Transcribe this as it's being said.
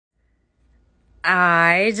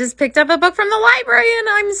I just picked up a book from the library and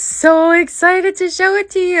I'm so excited to show it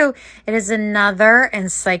to you. It is another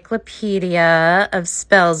Encyclopedia of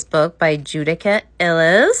Spells book by Judika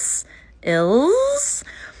Illes.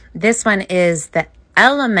 This one is the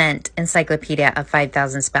Element Encyclopedia of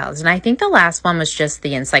 5,000 Spells. And I think the last one was just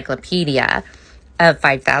the Encyclopedia of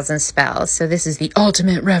 5,000 Spells. So this is the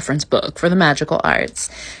ultimate reference book for the magical arts.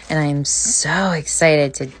 And I'm so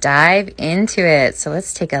excited to dive into it. So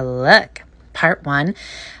let's take a look. Part 1,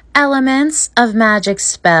 Elements of Magic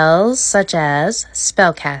Spells, such as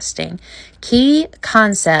Spellcasting. Key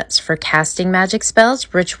concepts for casting magic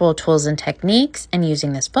spells, ritual tools and techniques, and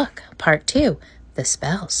using this book. Part 2, The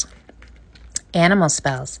Spells. Animal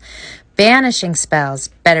spells. Banishing spells,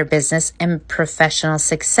 better business and professional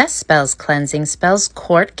success spells, cleansing spells,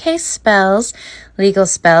 court case spells, legal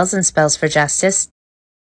spells and spells for justice,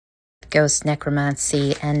 ghost,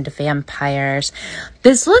 necromancy, and vampires.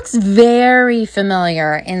 This looks very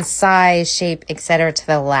familiar in size, shape, etc. to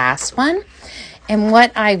the last one. And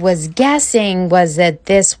what I was guessing was that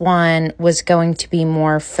this one was going to be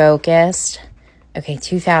more focused,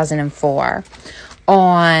 2004,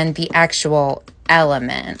 on the actual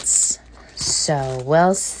elements. So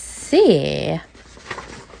we'll see.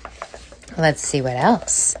 Let's see what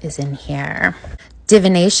else is in here.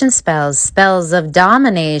 Divination spells, spells of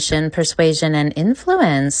domination, persuasion, and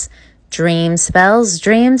influence. Dream spells,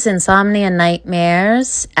 dreams, insomnia,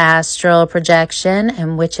 nightmares, astral projection,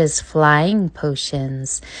 and witches' flying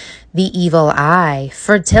potions. The evil eye,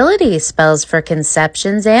 fertility spells for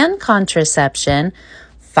conceptions and contraception.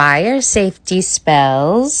 Fire safety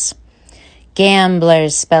spells.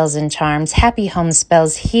 Gamblers, spells and charms, happy home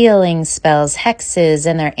spells, healing spells, hexes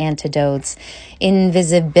and their antidotes,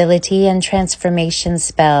 invisibility and transformation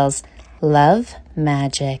spells, love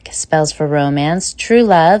magic, spells for romance, true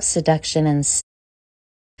love, seduction and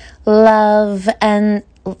love and,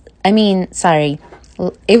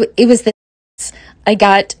 it was the, I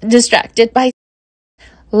got distracted by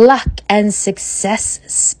luck and success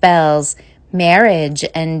spells, marriage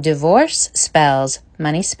and divorce spells,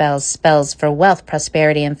 money spells, spells for wealth,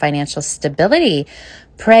 prosperity, and financial stability,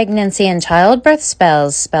 pregnancy and childbirth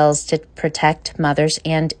spells, spells to protect mothers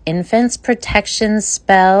and infants, protection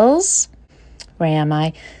spells. Where am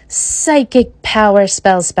I? Psychic power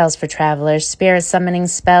spells, spells for travelers, spirit summoning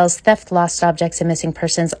spells, theft, lost objects, and missing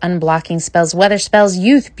persons, unblocking spells, weather spells,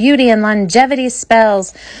 youth, beauty, and longevity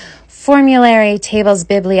spells, formulary, tables,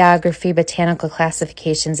 bibliography, botanical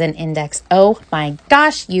classifications, and index. Oh my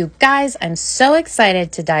gosh, you guys, I'm so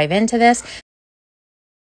excited to dive into this.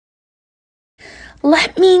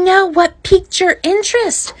 Let me know what piqued your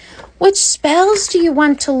interest. Which spells do you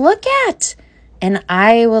want to look at? And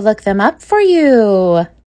I will look them up for you.